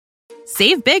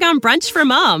Save big on brunch for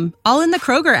mom, all in the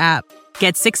Kroger app.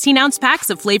 Get 16-ounce packs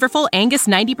of flavorful Angus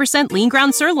 90% lean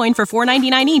ground sirloin for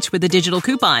 $4.99 each with a digital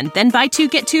coupon. Then buy 2,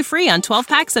 get 2 free on 12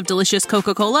 packs of delicious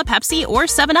Coca-Cola, Pepsi, or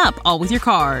 7-Up, all with your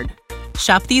card.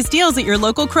 Shop these deals at your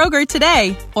local Kroger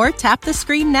today, or tap the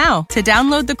screen now to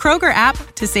download the Kroger app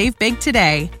to save big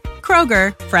today.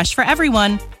 Kroger, fresh for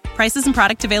everyone. Prices and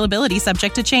product availability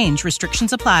subject to change.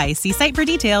 Restrictions apply. See site for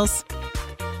details.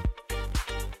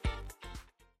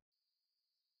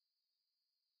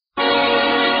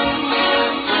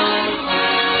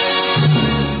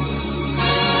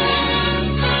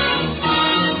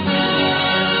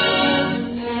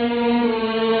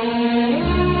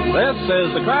 This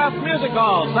is the Kraft Music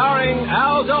Hall, starring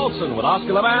Al Jolson with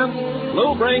Oscar Levant,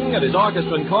 Lou Bring and his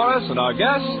orchestra and chorus, and our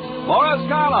guest, Boris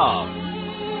Karloff.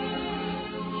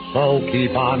 So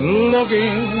keep on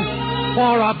looking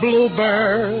for a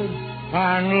bluebird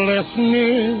and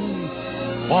listening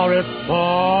for its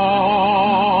song.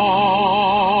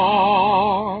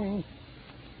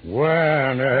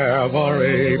 Whenever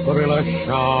April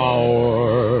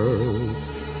showers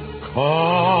come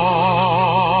along.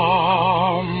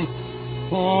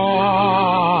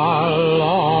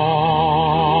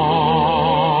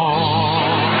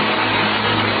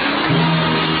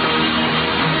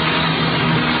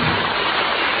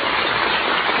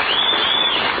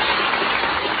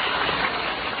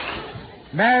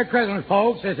 Merry Christmas,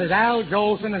 folks. This is Al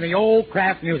Jolson in the old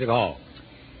Kraft Music Hall.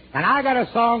 And I got a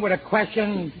song with a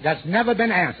question that's never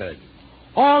been answered.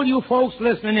 All you folks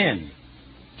listening in,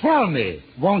 tell me,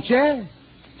 won't you?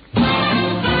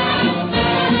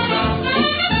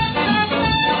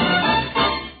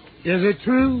 Is it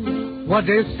true what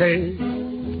they say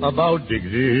about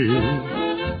Dixie?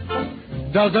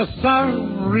 Does the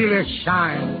sun really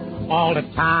shine all the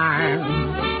time?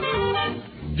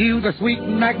 Do the sweet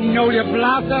magnolia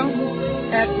blossom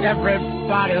at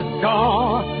everybody's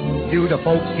door? Do the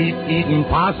folks keep eating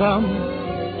possum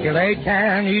till they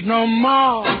can't eat no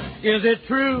more? Is it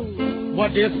true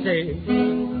what they say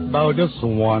about the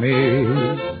Swanee?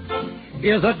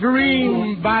 Is a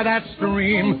dream by that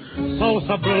stream so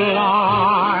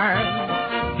sublime?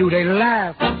 Do they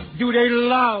laugh? Do they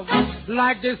love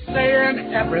like they say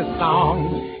in every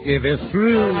song? If it's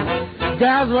true,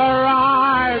 that's where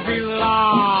I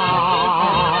belong.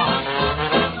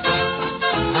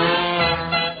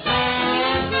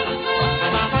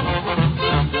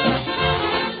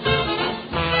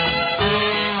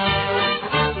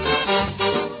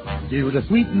 Do the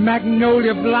sweet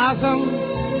magnolia blossom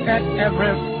at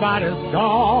everybody's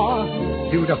door?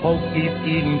 Do the folks keep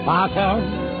eating possum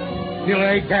till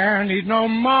they can't eat no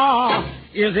more?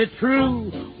 Is it true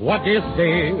what they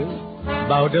say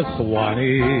about the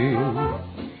Swanee?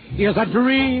 Is a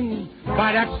dream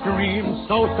by that stream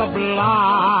so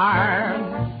sublime?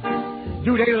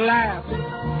 Do they laugh?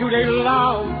 Do they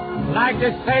love like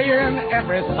they say in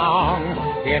every song?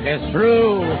 If it's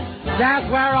true, that's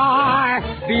where I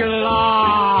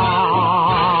belong.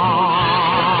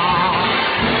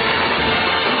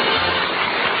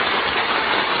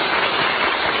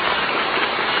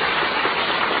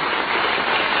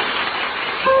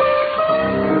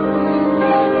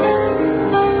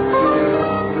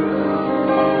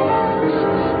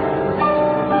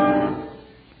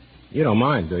 You don't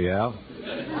mind, do you, Al?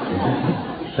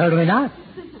 Certainly not.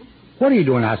 What are you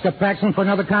doing, Oscar? Practicing for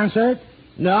another concert?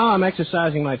 No, I'm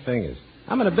exercising my fingers.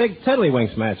 I'm in a big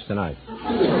Tiddlywinks match tonight.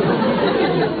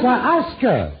 Why,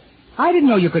 Oscar, I didn't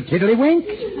know you could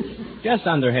tiddlywink. Just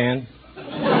underhand.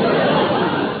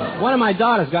 One of my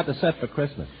daughters got the set for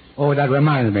Christmas. Oh, that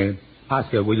reminds me.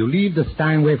 Oscar, will you leave the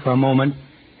Steinway for a moment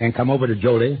and come over to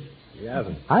Jolie? She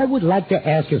hasn't. I would like to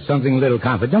ask you something a little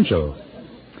confidential.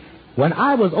 When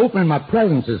I was opening my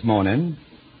presents this morning,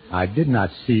 I did not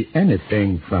see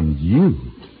anything from you.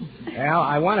 Al,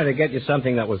 I wanted to get you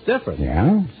something that was different.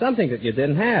 Yeah? Something that you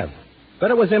didn't have.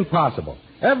 But it was impossible.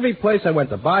 Every place I went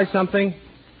to buy something,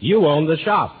 you owned the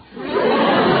shop.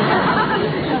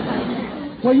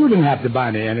 Well, you didn't have to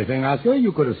buy me anything, Oscar.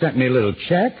 You could have sent me a little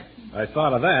check. I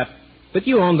thought of that. But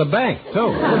you owned the bank,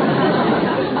 too.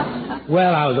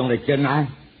 Well, I was only kidding. I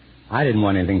didn't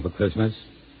want anything for Christmas.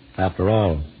 After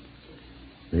all,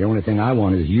 the only thing I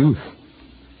want is youth.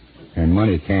 And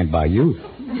money can't buy youth.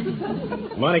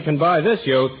 Money can buy this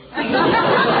youth.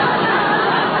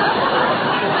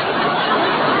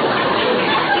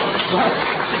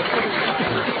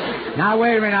 Now,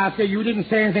 wait a minute, Oscar. You didn't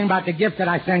say anything about the gift that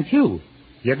I sent you.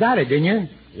 You got it, didn't you?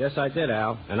 Yes, I did,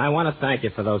 Al. And I want to thank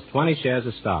you for those 20 shares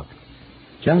of stock.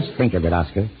 Just think of it,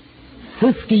 Oscar.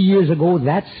 50 years ago,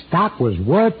 that stock was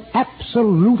worth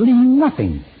absolutely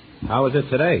nothing. How is it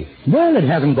today? Well, it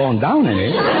hasn't gone down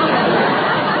any.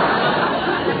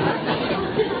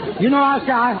 You know,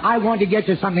 Oscar, I wanted to get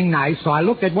you something nice, so I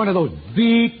looked at one of those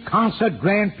big concert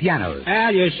grand pianos.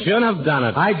 Al, you shouldn't have done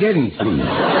it. I didn't.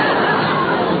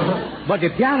 But the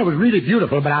piano was really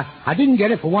beautiful, but I didn't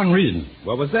get it for one reason.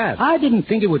 What was that? I didn't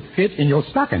think it would fit in your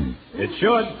stocking. It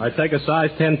should. I take a size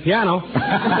 10 piano.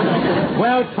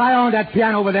 Well, try on that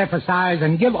piano over there for size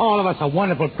and give all of us a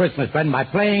wonderful Christmas present by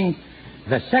playing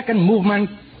the second movement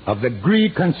of the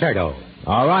Grieg Concerto.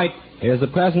 All right. Here's the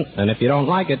present, and if you don't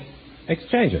like it,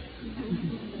 exchange it.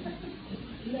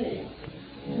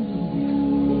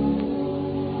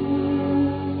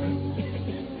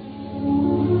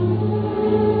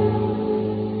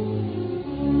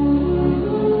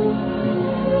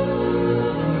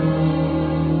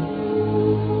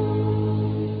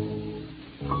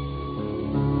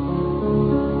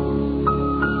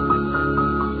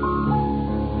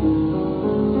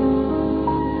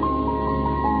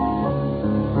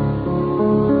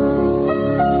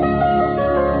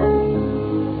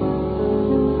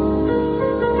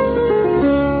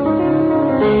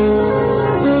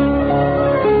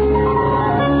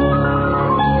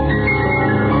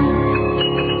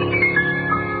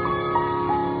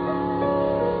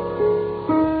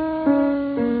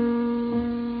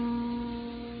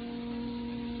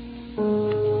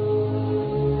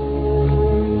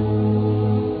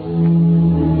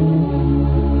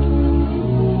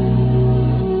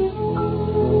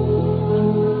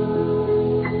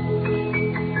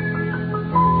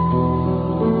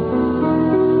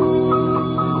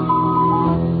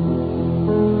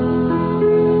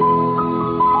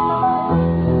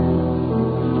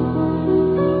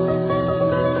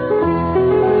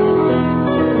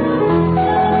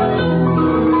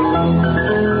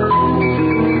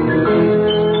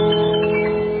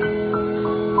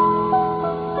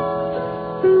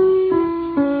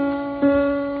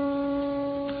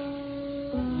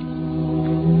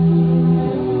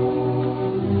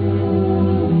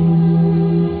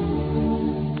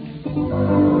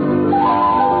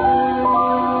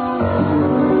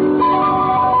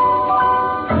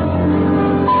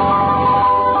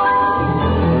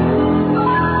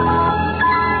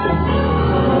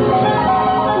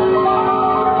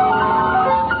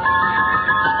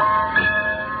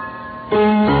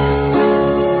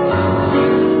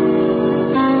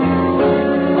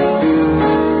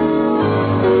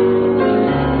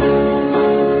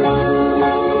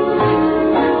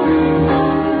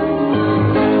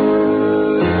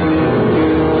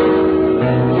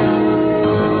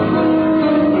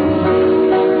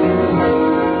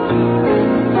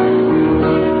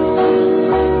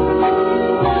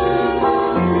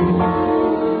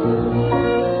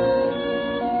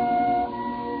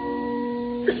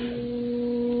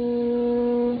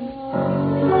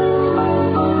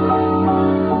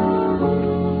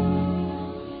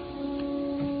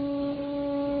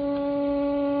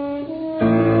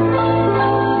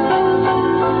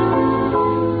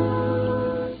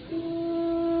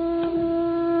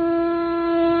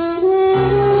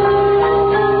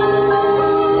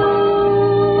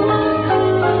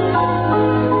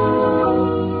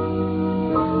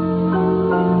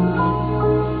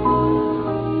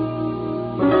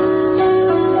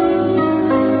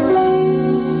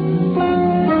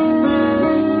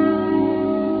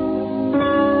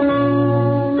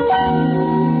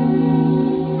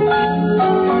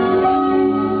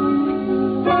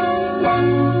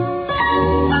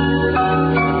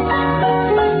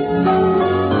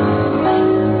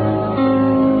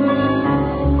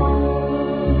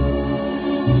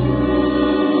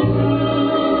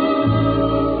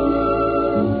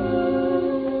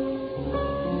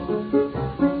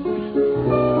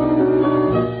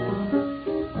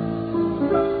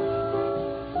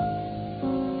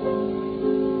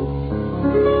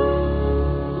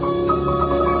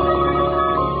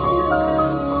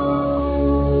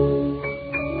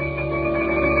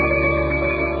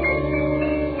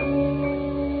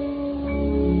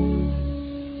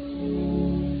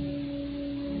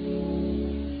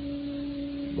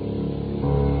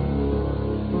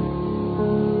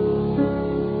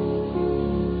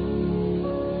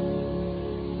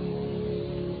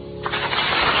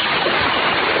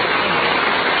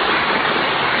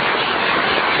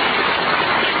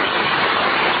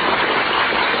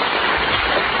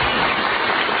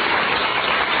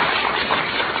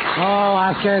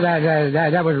 Oscar,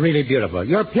 that was really beautiful.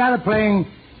 Your piano playing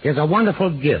is a wonderful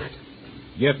gift.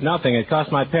 Gift nothing. It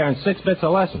cost my parents 6 bits a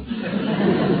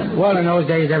lesson. Well, in those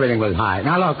days, everything was high.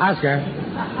 Now, look, Oscar,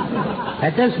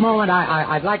 at this moment,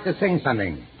 I'd like to sing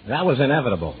something. That was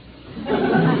inevitable.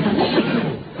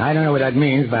 I don't know what that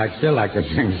means, but I'd still like to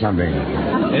sing something.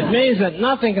 It means that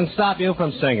nothing can stop you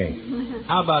from singing.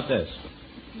 How about this?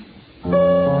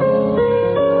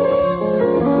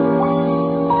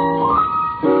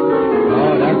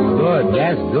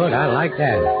 That's good. I like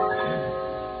that.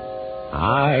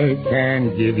 I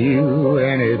can't give you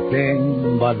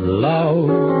anything but love,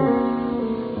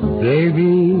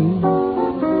 baby.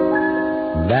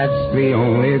 That's the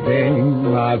only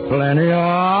thing I've plenty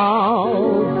of,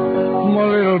 my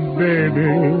little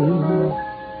baby.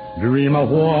 Dream a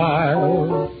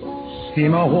while,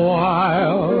 scheme a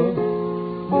while,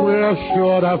 we're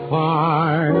sure to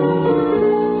find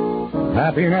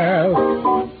happiness,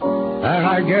 and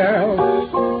I guess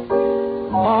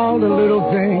all the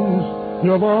little things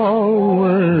you've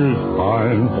always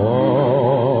pined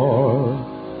for.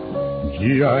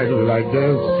 Gee, I'd like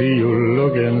to see you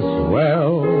looking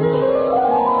swell,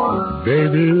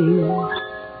 baby.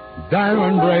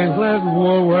 Diamond bracelet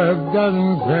Woolworth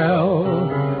doesn't sell,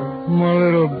 my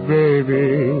little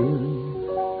baby.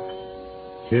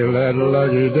 Till that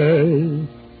lucky day,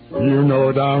 you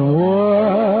know darn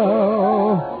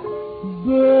well,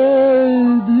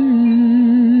 baby,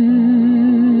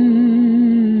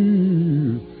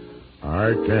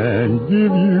 I can't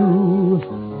give you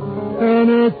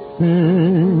anything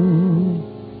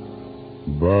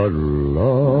but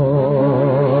love.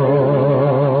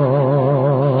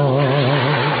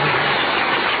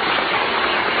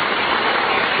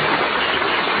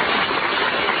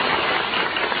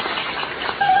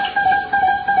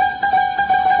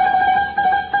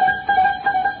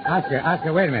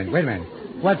 Oscar, wait a minute.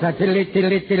 What's that tiddly,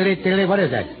 what is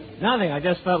that? Nothing. I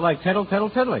just felt like tiddling.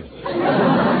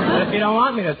 If you don't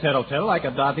want me to tiddle, I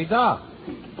could da-dee-da.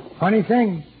 Funny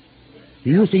thing.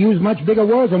 You used to use much bigger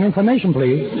words on information,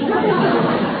 please.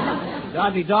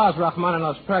 Da-dee-da is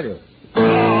Rachmaninoff's prelude.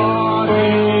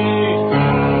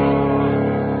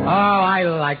 Oh, I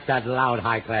like that loud,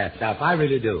 high-class stuff. I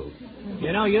really do.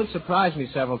 You know, you've surprised me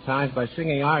several times by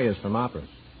singing arias from operas.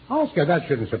 Oscar, that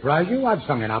shouldn't surprise you. I've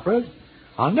sung in operas.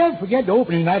 I'll never forget the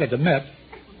opening night at the Met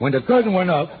when the curtain went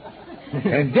up,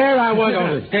 and there I was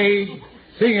on the stage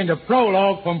singing the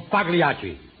prologue from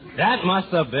Pagliacci. That must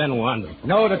have been wonderful.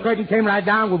 No, the curtain came right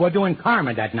down. We were doing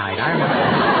Carmen that night. I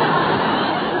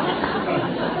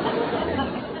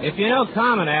remember. If you know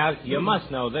Carmen, Al, you must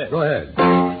know this. Go ahead.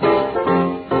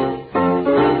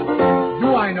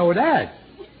 Do I know that?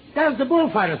 That's the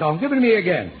bullfighter song. Give it to me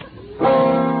again.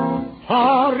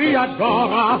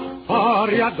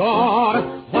 Toreador,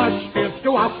 was spielst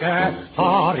du, Oscar?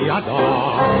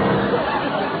 Toreador.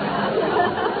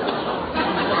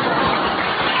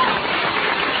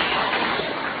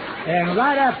 And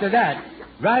right after that,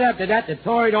 the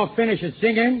Toreador finishes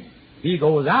singing. He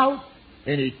goes out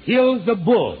and he kills the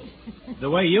bull. The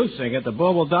way you sing it, the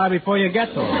bull will die before you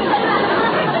get to him.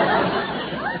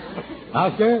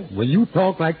 Oscar, when you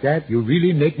talk like that, you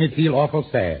really make me feel awful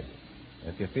sad.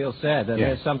 If you feel sad, then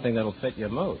here's something that'll fit your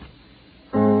mood.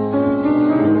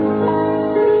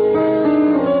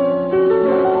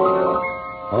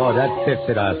 Oh, that fits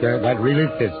it, Oscar. That really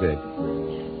fits it.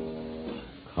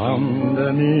 Come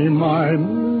to me, my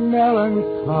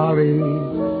melancholy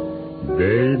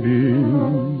baby.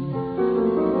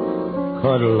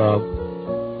 Cuddle up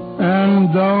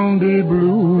and don't be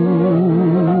blue.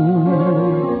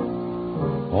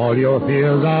 All your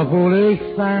fears are foolish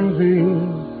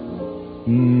fancies.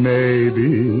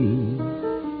 Maybe,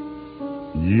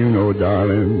 you know,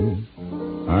 darling,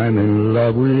 I'm in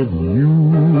love with you.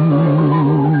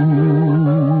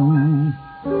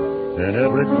 And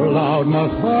every cloud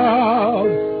must have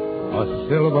a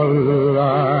silver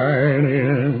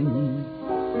lining.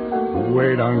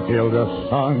 Wait until the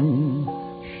sun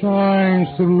shines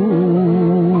through.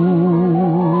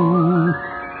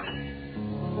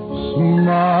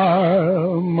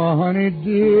 Smile, my honey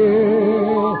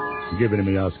dear. Give it to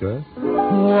me, Oscar,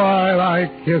 while I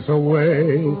kiss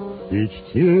away each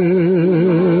tear,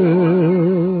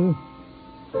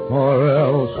 or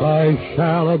else I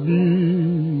shall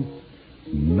be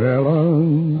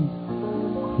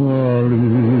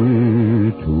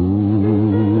melancholy too.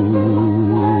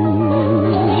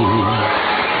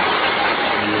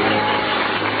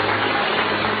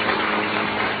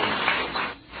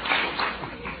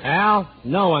 Al,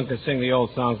 no one can sing the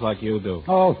old songs like you do.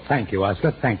 Oh, thank you,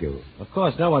 Oscar, thank you. Of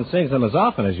course, no one sings them as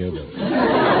often as you do.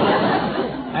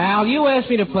 Al, you asked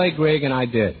me to play Grieg, and I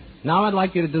did. Now I'd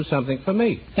like you to do something for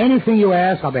me. Anything you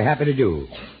ask, I'll be happy to do.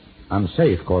 I'm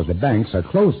safe because the banks are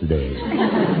closed today.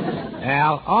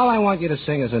 Al, all I want you to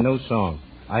sing is a new song.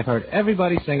 I've heard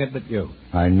everybody sing it but you.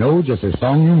 I know just the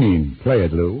song you mean. Play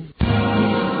it, Lou.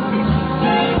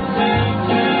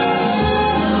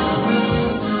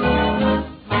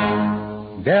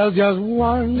 There's just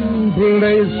one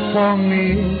place for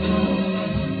me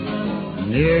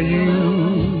near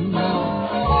you.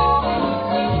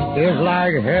 is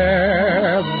like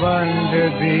heaven to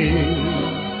be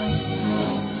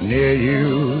near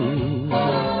you.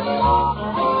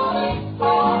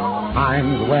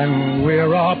 Times when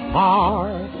we're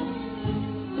apart,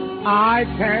 I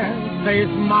can't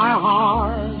face my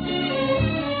heart.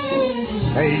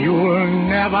 Say you'll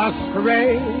never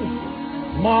stray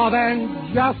more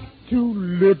than just 2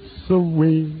 lips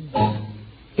away.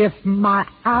 If my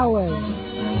hours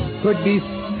could be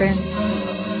spent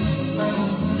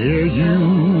near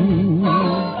you,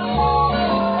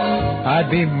 I'd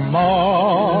be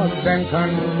more than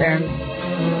content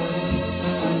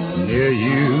near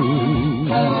you.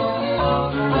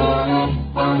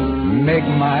 Make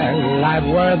my life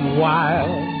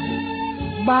worthwhile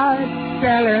by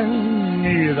telling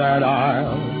me that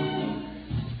I'll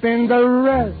spend the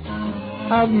rest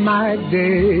of my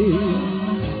days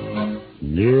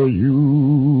near you.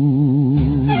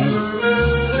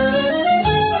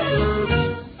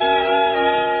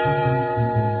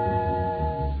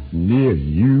 Near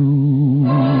you.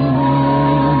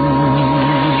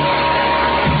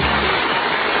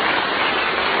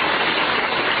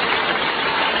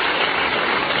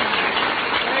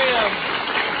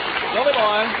 Billy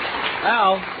boy,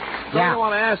 Al, something Yeah. I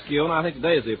want to ask you, and I think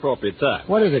today is the appropriate time.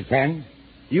 What is it, Ken?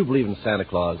 You believe in Santa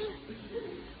Claus?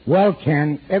 Well,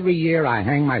 Ken, every year I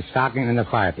hang my stocking in the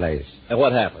fireplace. And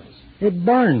what happens? It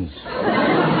burns.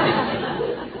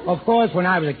 Of course, when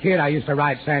I was a kid, I used to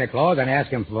write Santa Claus and ask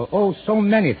him for, so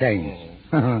many things.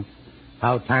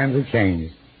 How times have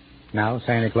changed. Now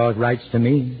Santa Claus writes to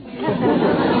me.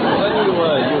 Well,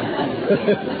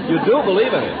 you do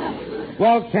believe in it.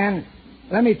 Well, Ken,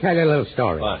 let me tell you a little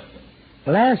story. What?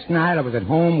 Last night I was at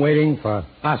home waiting for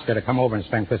Oscar to come over and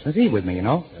spend Christmas Eve with me, you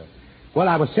know. Yeah. Well,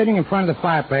 I was sitting in front of the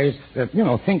fireplace,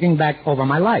 thinking back over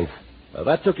my life.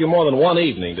 That took you more than one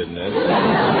evening, didn't it?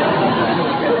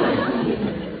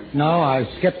 No, I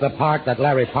skipped the part that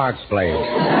Larry Parks played.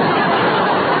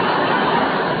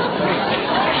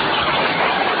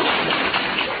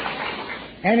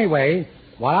 Anyway,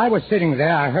 while I was sitting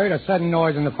there, I heard a sudden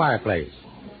noise in the fireplace.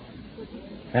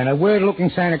 And a weird-looking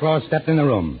Santa Claus stepped in the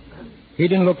room. He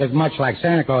didn't look as much like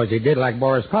Santa Claus as he did like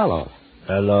Boris Karloff.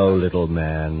 Hello, little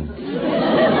man.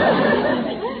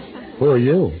 Who are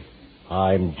you?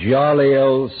 I'm jolly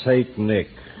old Saint Nick.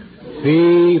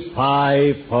 Fee,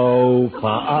 fi, fo, fa,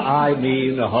 I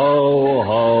mean ho,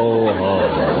 ho, ho.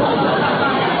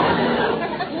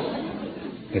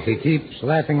 If he keeps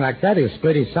laughing like that, he'll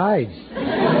split his sides.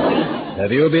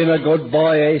 Have you been a good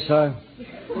boy, Asa?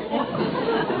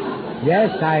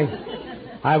 Yes,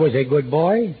 I was a good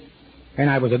boy, and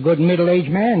I was a good middle-aged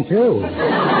man, too.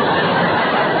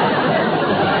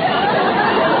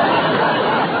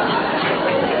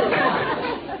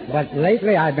 But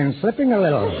lately I've been slipping a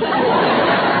little.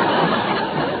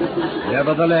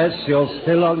 Nevertheless, you're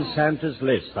still on Santa's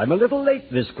list. I'm a little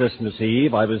late this Christmas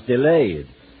Eve. I was delayed.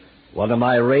 One of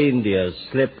my reindeers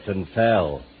slipped and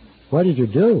fell. What did you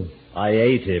do? I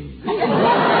ate him.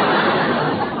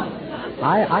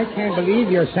 I can't believe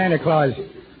you're Santa Claus.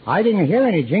 I didn't hear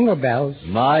any jingle bells.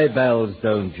 My bells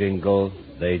don't jingle.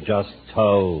 They just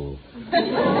toll.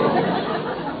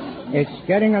 It's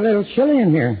getting a little chilly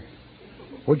in here.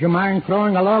 Would you mind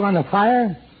throwing a log on the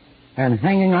fire and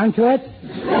hanging on to it?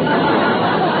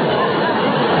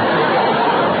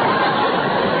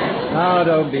 Now,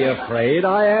 don't be afraid.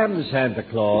 I am Santa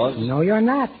Claus. No, you're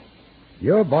not.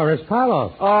 You're Boris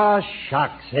Karloff. Ah,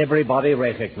 shucks. Everybody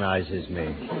recognizes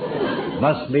me.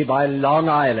 Must be my long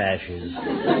eyelashes.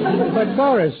 But,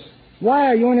 Boris, why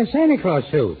are you in a Santa Claus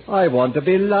suit? I want to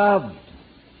be loved.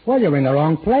 Well, you're in the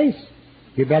wrong place.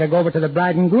 You better go over to the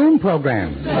bride and groom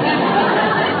program.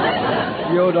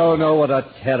 You don't know what a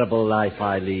terrible life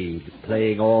I lead.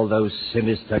 Playing all those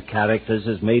sinister characters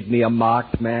has made me a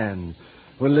marked man.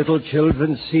 When little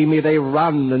children see me, they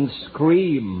run and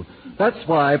scream. That's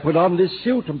why I put on this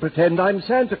suit and pretend I'm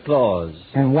Santa Claus.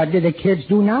 And what do the kids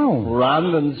do now?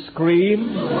 Run and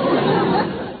scream?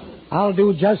 I'll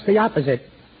do just the opposite.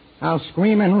 I'll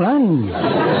scream and run.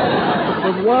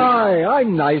 But why?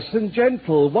 I'm nice and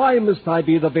gentle. Why must I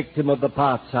be the victim of the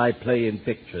parts I play in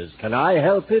pictures? Can I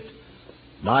help it?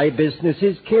 My business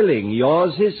is killing.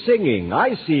 Yours is singing.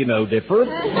 I see no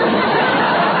difference.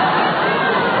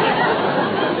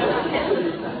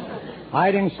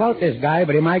 I'd insult this guy,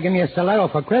 but he might give me a stiletto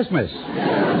for Christmas.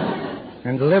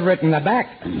 And deliver it in the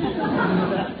back.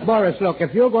 Boris, look,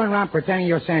 if you're going around pretending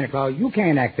you're Santa Claus, you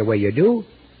can't act the way you do.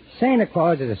 Santa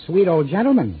Claus is a sweet old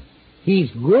gentleman.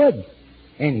 He's good.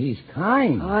 And he's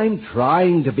kind. I'm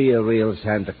trying to be a real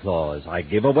Santa Claus. I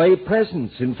give away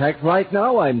presents. In fact, right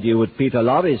now I'm due at Peter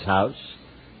Lorry's house.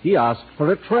 He asked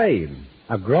for a train.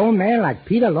 A grown man like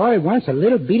Peter Lorre wants a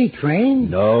little bitty train?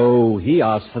 No, he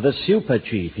asked for the super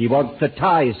chief. He wants to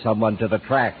tie someone to the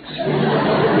tracks.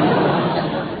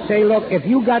 Say, look, if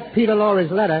you got Peter Lorre's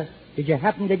letter, did you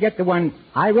happen to get the one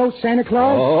I wrote, Santa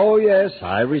Claus? Oh, yes,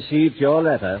 I received your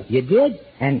letter. You did?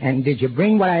 And did you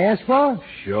bring what I asked for?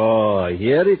 Sure,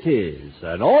 here it is.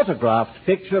 An autographed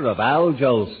picture of Al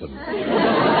Jolson.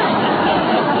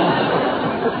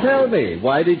 But tell me,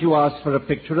 why did you ask for a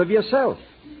picture of yourself?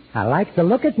 I like to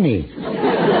look at me.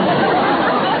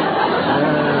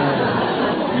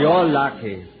 You're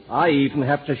lucky. I even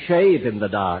have to shave in the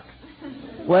dark.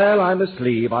 Well, I must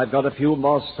leave. I've got a few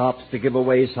more stops to give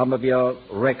away some of your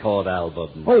record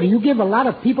albums. Oh, do you give a lot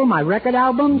of people my record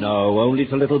albums? No, only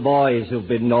to little boys who've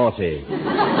been naughty.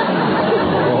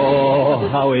 Oh,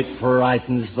 how it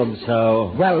frightens them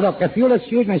so. Well, look, if you'll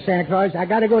excuse me, Santa Claus, I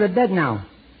got to go to bed now.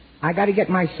 I got to get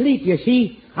my sleep. You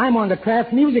see, I'm on the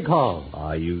Kraft Music Hall.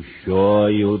 Are you sure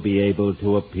you'll be able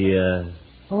to appear?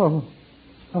 Oh,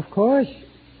 of course.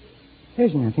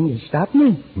 There's nothing to stop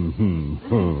me.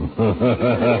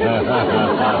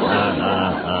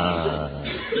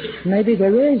 Maybe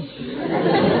there is.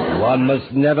 One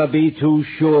must never be too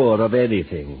sure of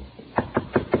anything.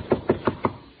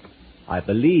 I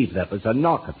believe that was a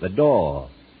knock at the door.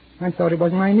 I thought it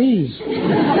was my niece.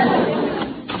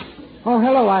 Oh,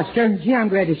 hello, Oscar. Gee, I'm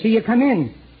glad to see you come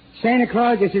in. Santa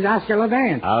Claus, this is Oscar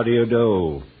Levant. How do you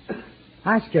do?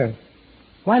 Oscar,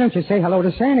 why don't you say hello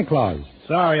to Santa Claus?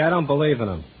 Sorry, I don't believe in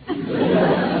him.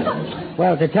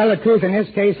 Well, to tell the truth, in this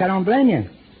case, I don't blame you.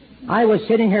 I was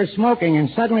sitting here smoking,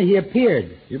 and suddenly he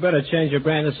appeared. You better change your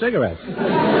brand of cigarettes.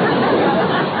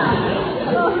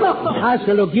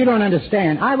 Oscar, look, you don't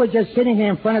understand. I was just sitting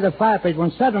here in front of the fireplace when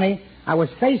suddenly I was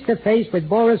face to face with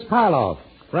Boris Karloff.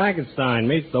 Frankenstein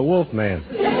meets the Wolfman.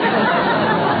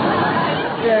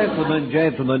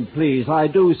 Gentlemen, please, I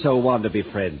do so want to be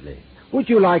friendly. Would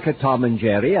you like a Tom and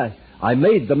Jerry? I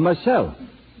made them myself.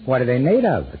 What are they made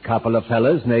of? A couple of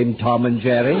fellas named Tom and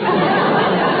Jerry. Now,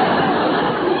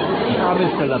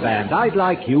 Mr. Levant, I'd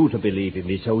like you to believe in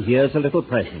me, so here's a little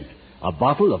present. A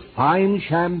bottle of fine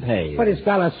champagne. But it's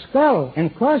got a skull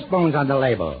and crossbones on the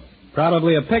label.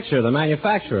 Probably a picture of the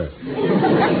manufacturer.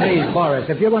 Please, Boris,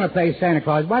 if you're going to play Santa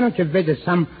Claus, why don't you visit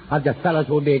some of the fellas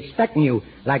who'll be expecting you,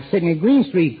 like Sidney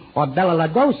Greenstreet or Bela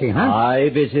Lugosi, huh? I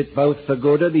visit both the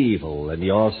good and evil, and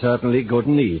you're certainly good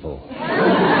and evil.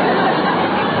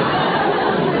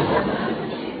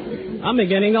 I'm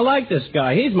beginning to like this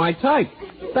guy. He's my type.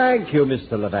 Thank you,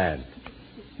 Mr. Levant.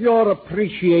 Your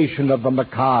appreciation of the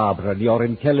macabre and your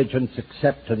intelligent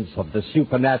acceptance of the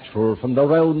supernatural from the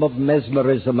realm of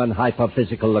mesmerism and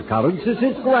hyperphysical occurrences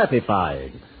is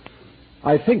gratifying.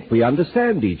 I think we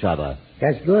understand each other.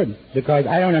 That's good, because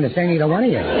I don't understand either one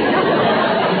of you.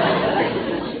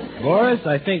 Boris,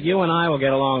 I think you and I will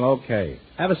get along okay.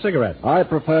 Have a cigarette. I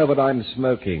prefer what I'm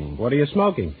smoking. What are you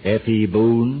smoking? F.E.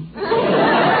 Boone.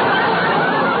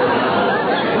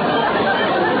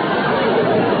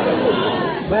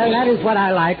 Well, that is what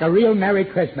I like, a real Merry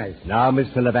Christmas. Now,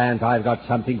 Mr. Levant, I've got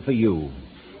something for you.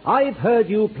 I've heard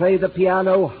you play the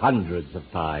piano hundreds of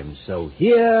times, so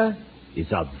here is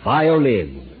a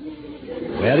violin.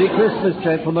 Merry Christmas,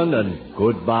 gentlemen, and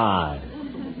goodbye.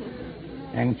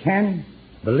 And Ken,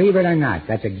 believe it or not,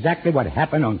 that's exactly what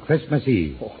happened on Christmas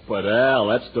Eve. Oh, but Al,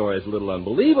 that story is a little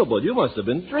unbelievable. You must have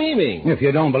been dreaming. If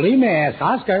you don't believe me, ask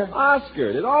Oscar.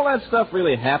 Oscar, did all that stuff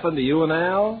really happen to you and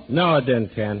Al? No, it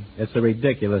didn't, Ken. It's a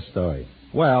ridiculous story.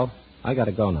 Well, I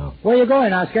gotta go now. Where you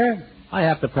going, Oscar? I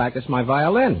have to practice my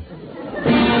violin.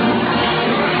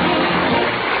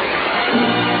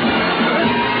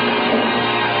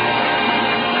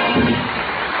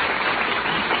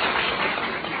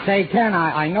 Say, Ken,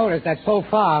 I noticed that so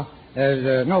far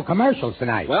there's no commercials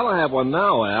tonight. Well, I have one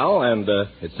now, Al, and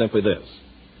it's simply this.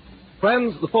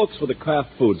 Friends, the folks with the Kraft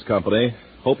Foods Company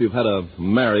hope you've had a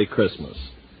Merry Christmas.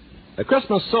 A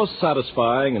Christmas so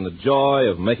satisfying in the joy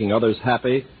of making others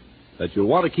happy that you'll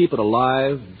want to keep it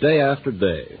alive day after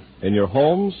day in your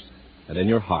homes and in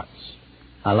your hearts.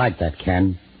 I like that,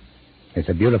 Ken. It's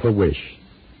a beautiful wish.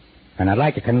 And I'd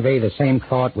like to convey the same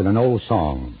thought with an old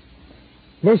song.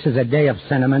 This is a day of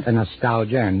sentiment and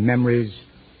nostalgia and memories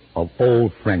of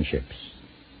old friendships.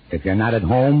 If you're not at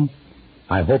home,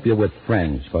 I hope you're with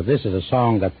friends, for this is a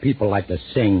song that people like to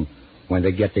sing when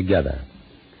they get together.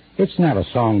 It's not a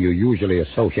song you usually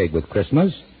associate with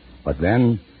Christmas, but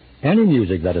then any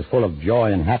music that is full of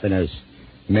joy and happiness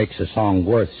makes a song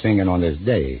worth singing on this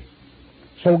day.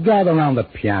 So gather around the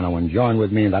piano and join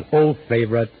with me in that old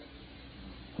favorite,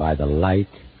 By the Light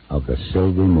of the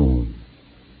Silver Moon.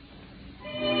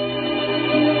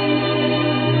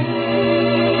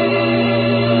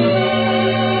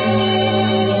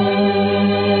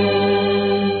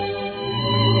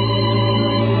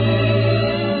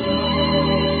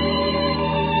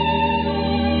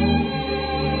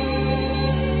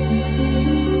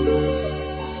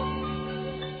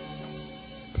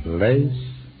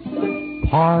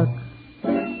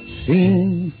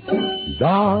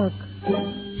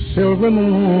 silver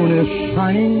moon is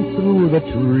shining through the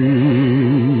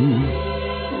trees.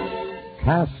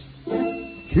 Past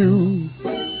to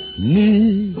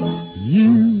me,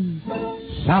 you,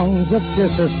 sounds of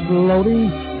kisses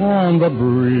floating on the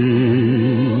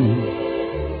breeze.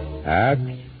 Act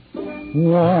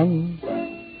one,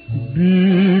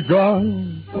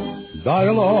 begun,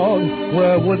 dialogue,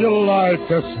 where would you like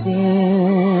to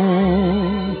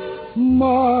spoon?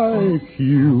 My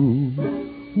cue,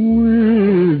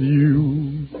 with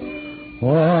you,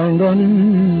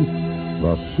 underneath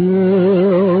the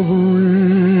silvery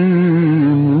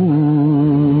moon.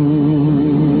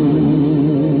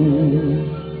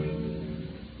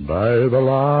 By the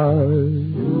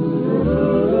light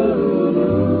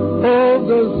of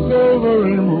the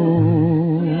silvery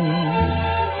moon,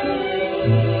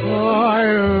 I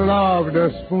love to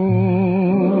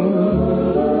spoon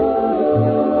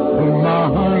my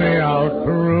honey out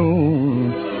croon.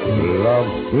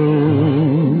 Love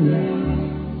soon,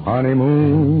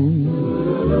 honeymoon,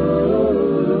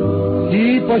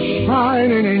 keep a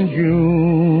shining in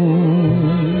June.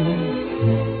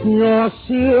 Your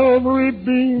silvery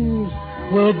beams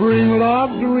will bring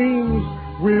love dreams.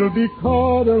 We'll be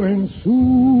cuddling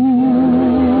soon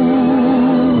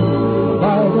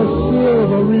by the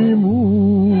silvery moon.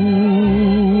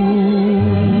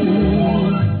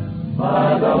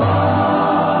 By the light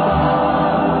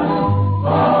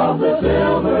of the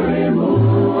silvery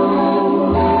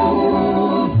moon,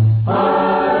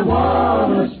 I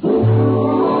want a spoon.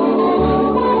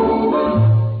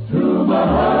 To my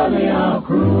honey I'll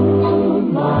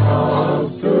croon my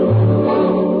love too.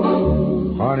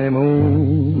 Honeymoon,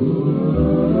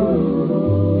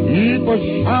 keep a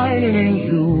shining in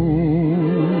June.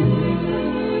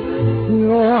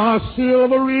 Your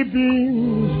silvery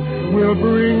beams will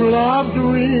bring love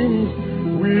dreams.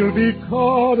 We'll be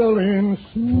cuddling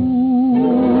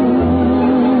soon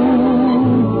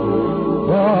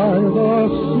by the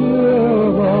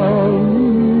silvery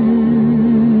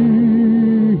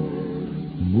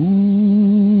moon.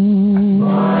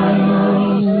 By the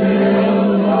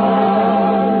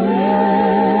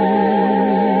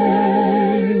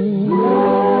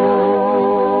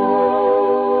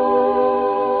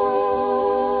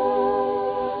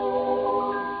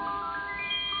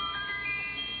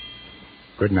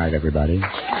Good night, everybody.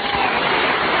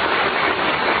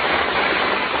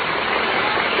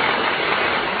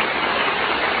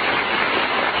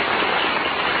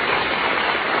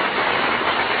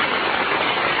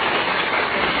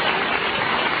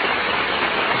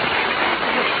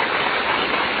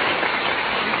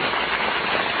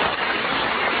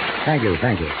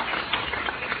 Thank you.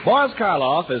 Boris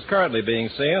Karloff is currently being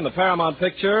seen in the Paramount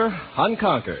picture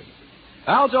Unconquered.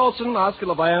 Al Jolson, Oscar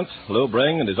Levant, Lou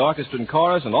Bring and his orchestra and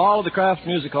chorus, and all of the Kraft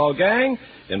Music Hall gang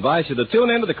invite you to tune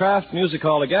in to the Kraft Music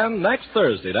Hall again next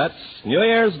Thursday. That's New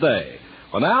Year's Day,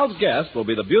 when Al's guest will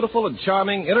be the beautiful and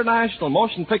charming international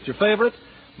motion picture favorite,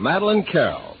 Madeleine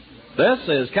Carroll. This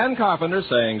is Ken Carpenter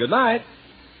saying good night.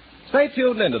 Stay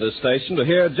tuned into this station to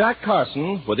hear Jack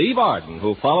Carson with Eve Arden,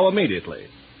 who follow immediately.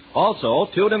 Also,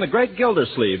 tune in the Great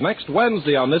Gildersleeve next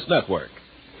Wednesday on this network.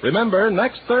 Remember,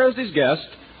 next Thursday's guest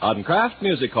on Kraft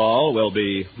Music Hall will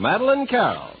be Madeleine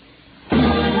Carroll.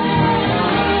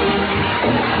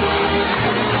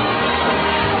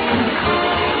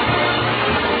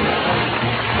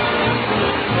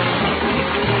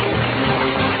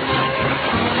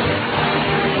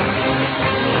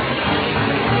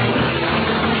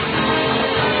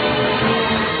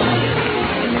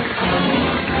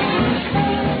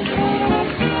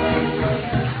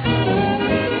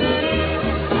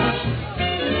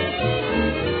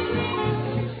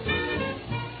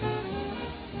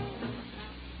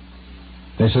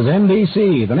 This is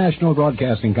NBC, the National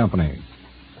Broadcasting Company.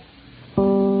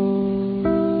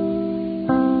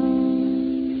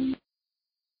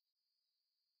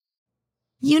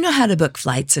 You know how to book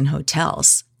flights and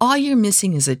hotels. All you're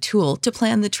missing is a tool to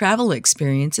plan the travel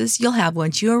experiences you'll have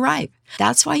once you arrive.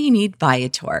 That's why you need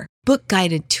Viator. Book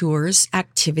guided tours,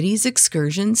 activities,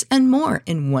 excursions, and more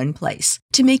in one place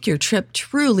to make your trip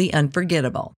truly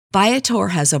unforgettable. Viator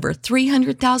has over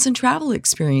 300,000 travel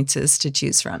experiences to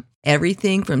choose from.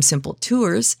 Everything from simple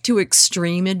tours to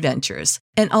extreme adventures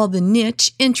and all the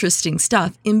niche, interesting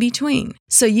stuff in between.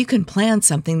 So you can plan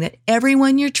something that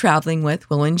everyone you're traveling with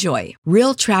will enjoy.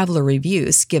 Real traveler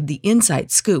reviews give the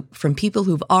inside scoop from people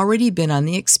who've already been on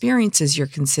the experiences you're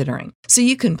considering. So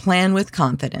you can plan with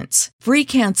confidence. Free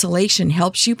cancellation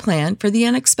helps you plan for the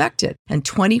unexpected. And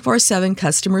 24/7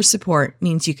 customer support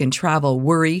means you can travel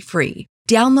worry-free.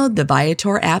 Download the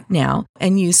Viator app now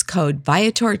and use code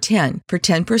Viator10 for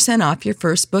 10% off your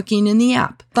first booking in the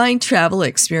app. Find travel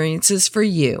experiences for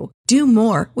you. Do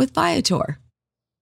more with Viator.